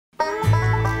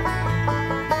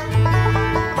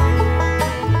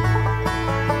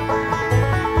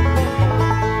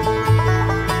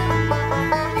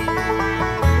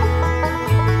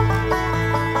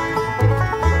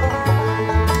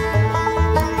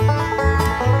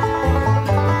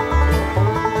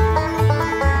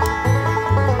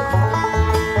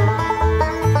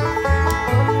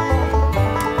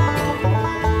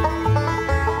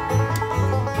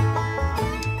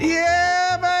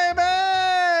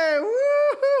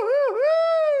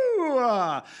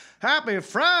Happy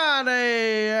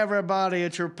Friday, everybody.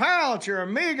 It's your pal, it's your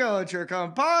amigo, it's your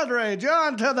compadre,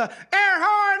 John to the air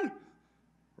horn.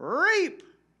 Reep.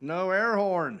 No air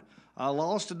horn. I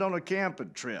lost it on a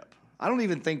camping trip. I don't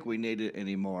even think we need it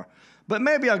anymore. But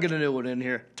maybe I'll get a new one in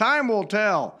here. Time will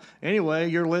tell.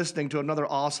 Anyway, you're listening to another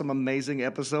awesome, amazing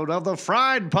episode of the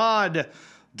Fried Pod.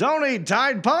 Don't eat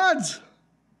Tide Pods.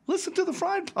 Listen to the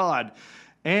Fried Pod.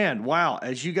 And wow,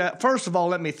 first of all,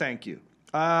 let me thank you.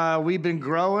 We've been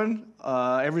growing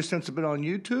ever since it's been on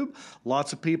YouTube.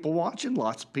 Lots of people watching,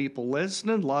 lots of people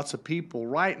listening, lots of people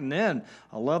writing in.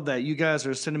 I love that. You guys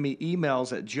are sending me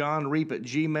emails at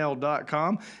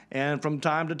jonreep@gmail.com, and from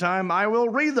time to time, I will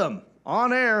read them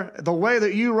on air the way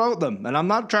that you wrote them. And I'm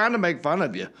not trying to make fun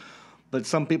of you, but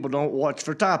some people don't watch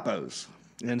for typos.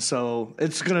 And so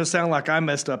it's going to sound like I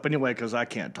messed up anyway because I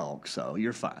can't talk, so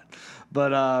you're fine.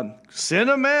 But send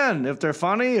them in. If they're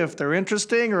funny, if they're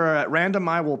interesting, or at random,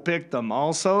 I will pick them.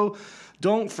 Also,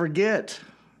 don't forget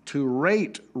to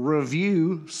rate,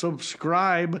 review,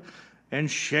 subscribe,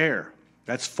 and share.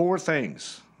 That's 4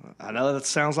 things. I know that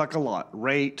sounds like a lot.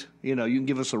 Rate, you can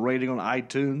give us a rating on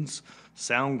iTunes,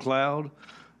 SoundCloud.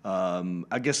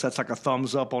 I guess that's like a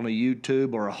thumbs up on a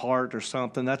YouTube or a heart or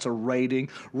something. That's a rating.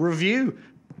 Review.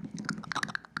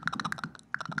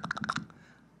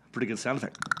 Pretty good sound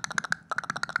effect.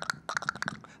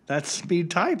 That's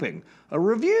speed typing. A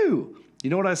review. You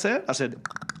know what I said? I said,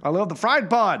 I love the Fried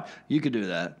Pod. You could do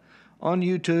that. On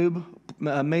YouTube,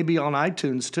 maybe on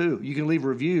iTunes too. You can leave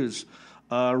reviews.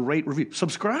 Rate, review.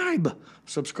 Subscribe.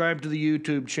 Subscribe to the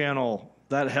YouTube channel.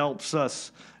 That helps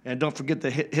us. And don't forget to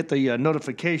hit the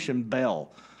notification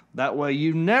bell. That way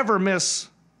you never miss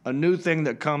a new thing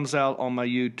that comes out on my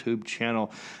YouTube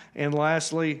channel. And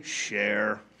lastly,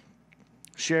 share.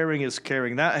 Sharing is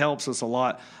caring. That helps us a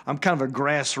lot. I'm kind of a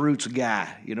grassroots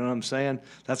guy. You know what I'm saying?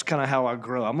 That's kind of how I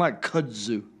grow. I'm like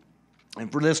kudzu.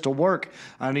 And for this to work,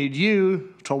 I need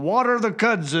you to water the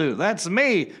kudzu. That's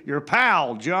me, your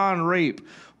pal, Jon Reep.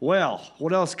 Well,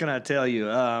 what else can I tell you?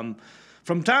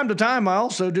 From time to time, I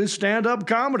also do stand-up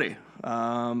comedy.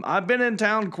 I've been in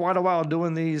town quite a while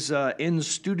doing these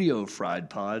in-studio Fried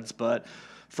Pods, but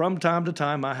from time to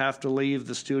time, I have to leave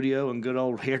the studio in good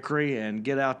old Hickory and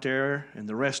get out there in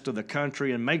the rest of the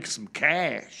country and make some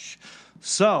cash.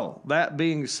 So, that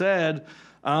being said,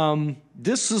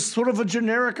 this is sort of a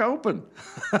generic open.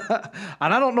 And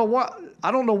I don't know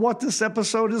what this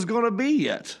episode is going to be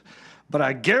yet, but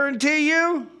I guarantee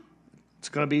you it's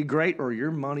going to be great or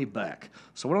your money back.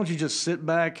 So why don't you just sit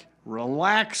back,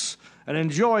 relax, and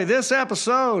enjoy this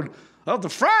episode of the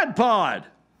Fried Pod.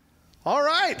 All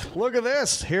right, look at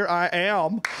this. Here I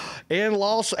am in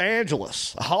Los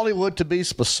Angeles, Hollywood to be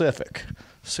specific,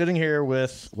 sitting here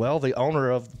with, well, the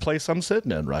owner of the place I'm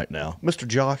sitting in right now, Mr.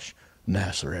 Josh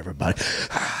Nasser, everybody.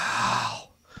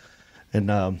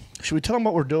 And should we tell them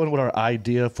what we're doing, what our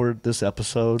idea for this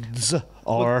episodes are?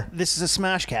 Well, this is a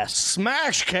Smashcast.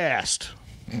 Smashcast.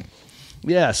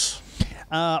 Yes.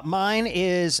 Mine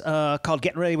is called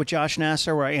Getting Ready with Josh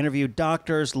Nasser, where I interview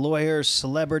doctors, lawyers,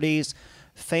 celebrities,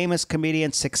 famous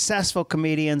comedians, successful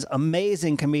comedians,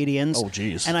 amazing comedians. Oh,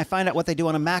 geez. And I find out what they do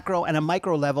on a macro and a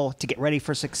micro level to get ready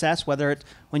for success, whether it's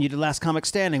when you do Last Comic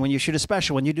Standing, when you shoot a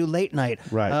special, when you do late night,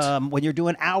 right. When you're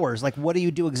doing hours. Like, what do you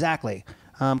do exactly?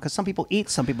 Because some people eat,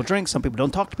 some people drink, some people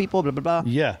don't talk to people, blah, blah, blah.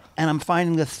 Yeah. And I'm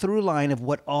finding the through line of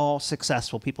what all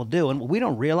successful people do. And what we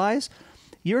don't realize,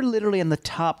 you're literally in the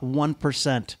top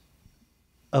 1%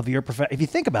 of your profession. If you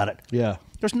think about it. Yeah.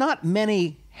 There's not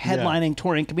many headlining,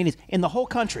 touring comedians in the whole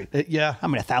country. Yeah. I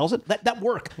mean, 1,000 that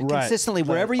work consistently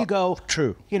wherever you go.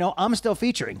 True. I'm still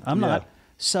featuring. I'm not.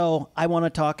 So I want to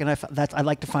talk, and I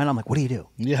like to find out, I'm like, what do you do?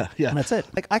 Yeah, yeah. And that's it.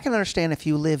 Like, I can understand if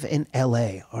you live in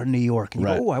L.A. or New York, and you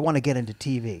go, oh, I want to get into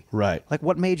TV. Right. Like,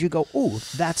 what made you go, oh,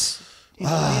 that's...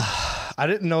 I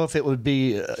didn't know if it would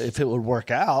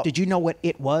work out. Did you know what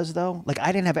it was, though? Like,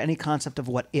 I didn't have any concept of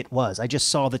what it was. I just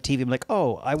saw the TV. I'm like,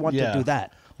 oh, I want to do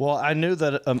that. Well, I knew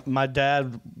that my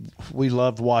dad, we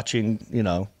loved watching,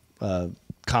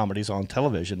 comedies on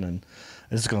television, and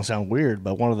this is going to sound weird,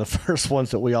 but one of the first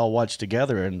ones that we all watched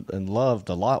together and loved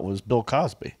a lot was Bill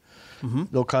Cosby. Mm-hmm.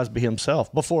 Bill Cosby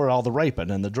himself, before all the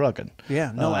raping and the drugging.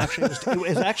 Yeah, no, actually, it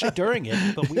was actually during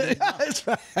it, but we didn't know. That's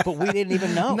right. But we didn't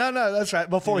even know. No, that's right.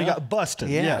 Before he got busted.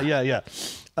 Yeah.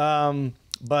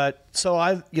 But so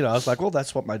I was like, well,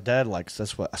 that's what my dad likes.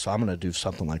 So I'm going to do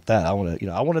something like that.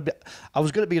 I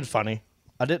was good at being funny.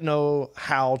 I didn't know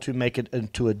how to make it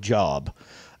into a job.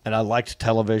 And I liked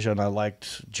television. I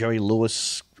liked Jerry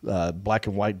Lewis, black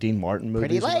and white Dean Martin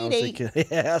movies. Pretty Lady.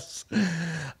 Yes.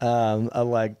 I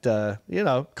liked,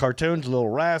 cartoons, Little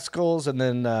Rascals, and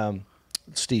then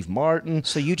Steve Martin.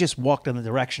 So you just walked in the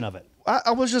direction of it.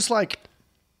 I was just like,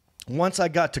 once I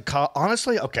got to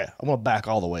honestly, okay, I'm going to back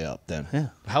all the way up then. Yeah.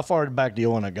 How far back do you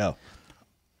want to go?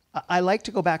 I like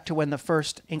to go back to when the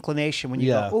first inclination, when you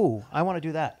Yeah. go, ooh, I want to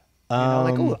do that. You know,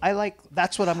 like, ooh,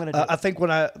 that's what I'm going to do. I think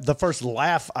the first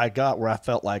laugh I got where I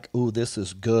felt like, ooh, this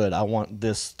is good, I want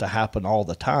this to happen all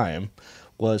the time,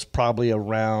 was probably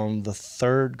around the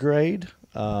 3rd grade.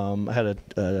 I had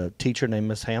a teacher named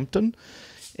Miss Hampton,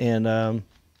 and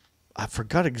I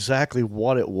forgot exactly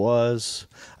what it was.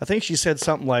 I think she said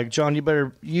something like, "John, you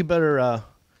better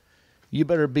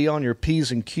be on your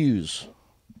P's and Q's."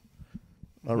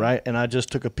 All right, and I just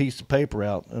took a piece of paper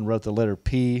out and wrote the letter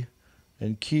P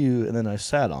and Q, and then I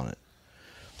sat on it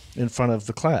in front of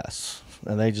the class,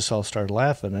 and they just all started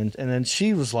laughing. And then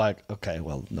she was like, "Okay,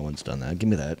 well, no one's done that. Give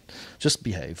me that. Just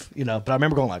behave, you know." But I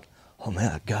remember going like, "Oh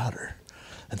man, I got her,"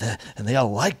 and they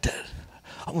all liked it.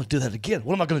 I'm going to do that again.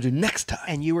 What am I going to do next time?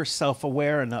 And you were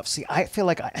self-aware enough. See, I feel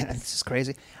like, and this is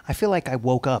crazy, I feel like I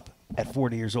woke up at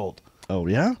 40 years old. Oh,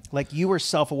 yeah? Like you were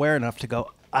self-aware enough to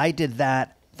go, I did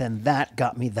that, then that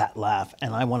got me that laugh,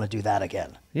 and I want to do that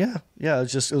again. Yeah.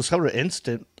 It was sort of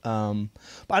instant. But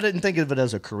I didn't think of it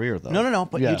as a career, though. No.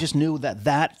 But you just knew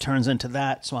that turns into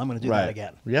that, so I'm going to do that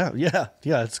again. Yeah.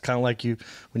 It's kind of like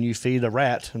when you feed a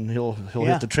rat and he'll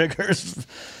hit the triggers.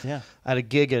 Yeah. I had a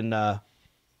gig in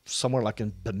somewhere like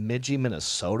in Bemidji,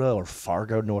 Minnesota, or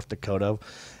Fargo, North Dakota.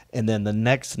 And then the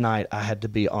next night I had to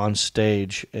be on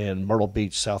stage in Myrtle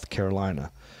Beach, South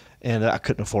Carolina. And I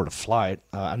couldn't afford a flight.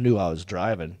 I knew I was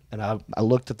driving. And I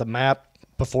looked at the map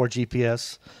before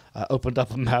GPS. I opened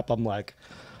up a map. I'm like,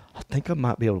 I think I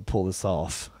might be able to pull this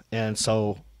off. And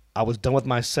so I was done with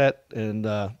my set in,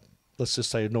 let's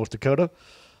just say, North Dakota.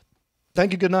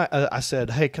 Thank you, good night. I said,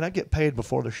 hey, can I get paid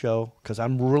before the show? Because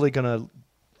I'm really going to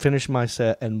finish my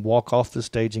set and walk off the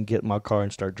stage and get in my car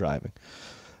and start driving.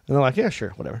 And they're like, yeah, sure,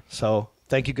 whatever. So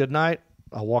thank you, good night.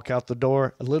 I walk out the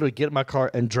door. I literally get in my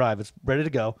car and drive. It's ready to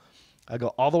go. I go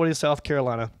all the way to South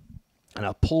Carolina, and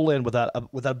I pull in with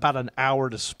about an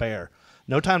hour to spare.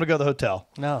 No time to go to the hotel.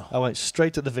 No. I went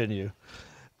straight to the venue,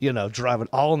 driving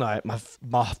all night. My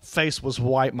face was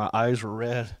white. My eyes were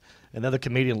red. Another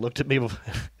comedian looked at me,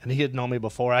 and he had known me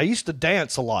before. I used to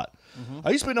dance a lot. Mm-hmm. I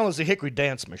used to be known as the Hickory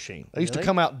Dance Machine. I used to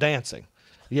come out dancing.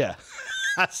 Yeah.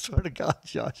 I swear to God,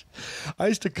 Josh. I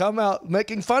used to come out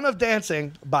making fun of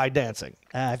dancing by dancing.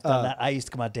 I've done that. I used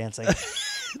to come out dancing.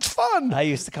 It's fun. I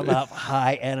used to come out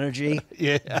high energy,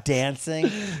 dancing.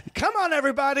 Come on,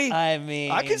 everybody. I mean,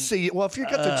 I can see it. Well, if you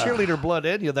got the cheerleader blood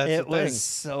in you, that's the thing. It was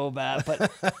so bad. But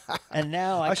and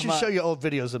now I should show you old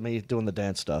videos of me doing the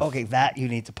dance stuff. Okay, that you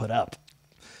need to put up.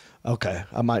 Okay,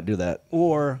 I might do that.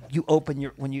 Or you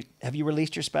open have you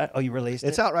released your spot? Oh, you released it?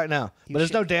 It's out right now, but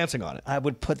there's no dancing on it. I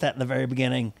would put that in the very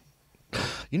beginning.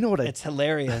 You know what? It's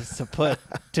hilarious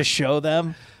to show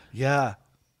them. Yeah.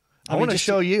 I want to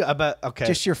show you. I bet. Okay.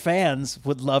 Just your fans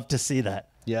would love to see that.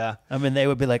 Yeah. I mean, they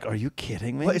would be like, "Are you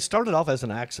kidding me?" Well, it started off as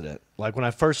an accident. Like when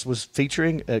I first was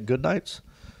featuring at Good Nights,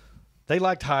 they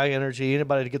liked high energy,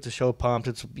 anybody to get the show pumped.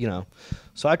 It's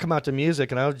So I come out to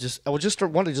music, and I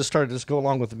wanted to start to just go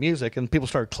along with the music, and people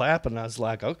started clapping, and I was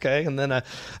like, okay. And then I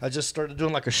just started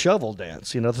doing like a shovel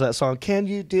dance, to that song. Can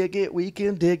you dig it? We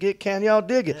can dig it. Can y'all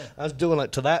dig it? Yeah. I was doing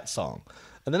it to that song.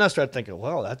 And then I started thinking,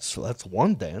 well, that's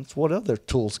one dance. What other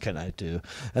tools can I do?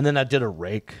 And then I did a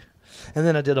rake, and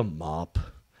then I did a mop,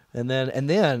 and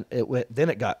then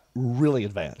it got really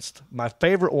advanced. My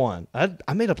favorite one,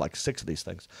 I made up like 6 of these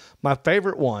things. My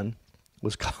favorite one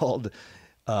was called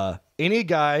Any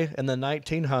Guy in the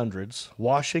 1900s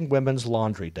Washing Women's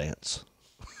Laundry Dance.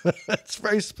 It's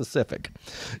very specific.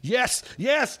 Yes,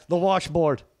 the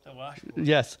washboard. The washboard.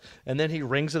 Yes. And then he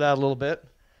wrings it out a little bit.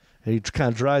 He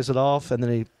kind of dries it off, and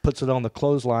then he puts it on the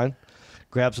clothesline,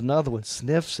 grabs another one,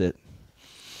 sniffs it.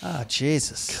 Oh,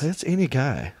 Jesus. It's any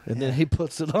guy. And then he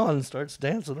puts it on and starts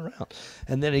dancing around.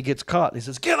 And then he gets caught, and he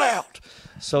says, get out!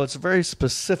 So it's a very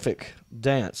specific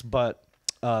dance, but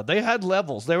they had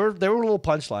levels. There were little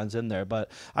punchlines in there, but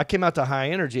I came out to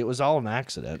high energy. It was all an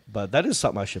accident, but that is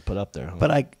something I should put up there.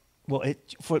 Huh? But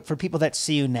for people that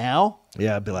see you now,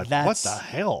 yeah, I'd be like, what the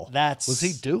hell was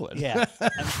he doing? Yeah.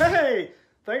 Hey,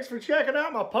 thanks for checking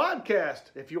out my podcast.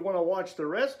 If you want to watch the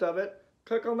rest of it,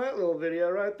 click on that little video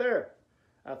right there.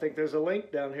 I think there's a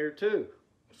link down here too.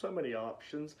 So many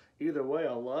options. Either way,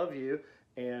 I love you.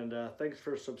 And thanks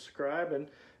for subscribing.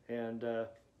 And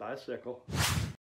bicycle.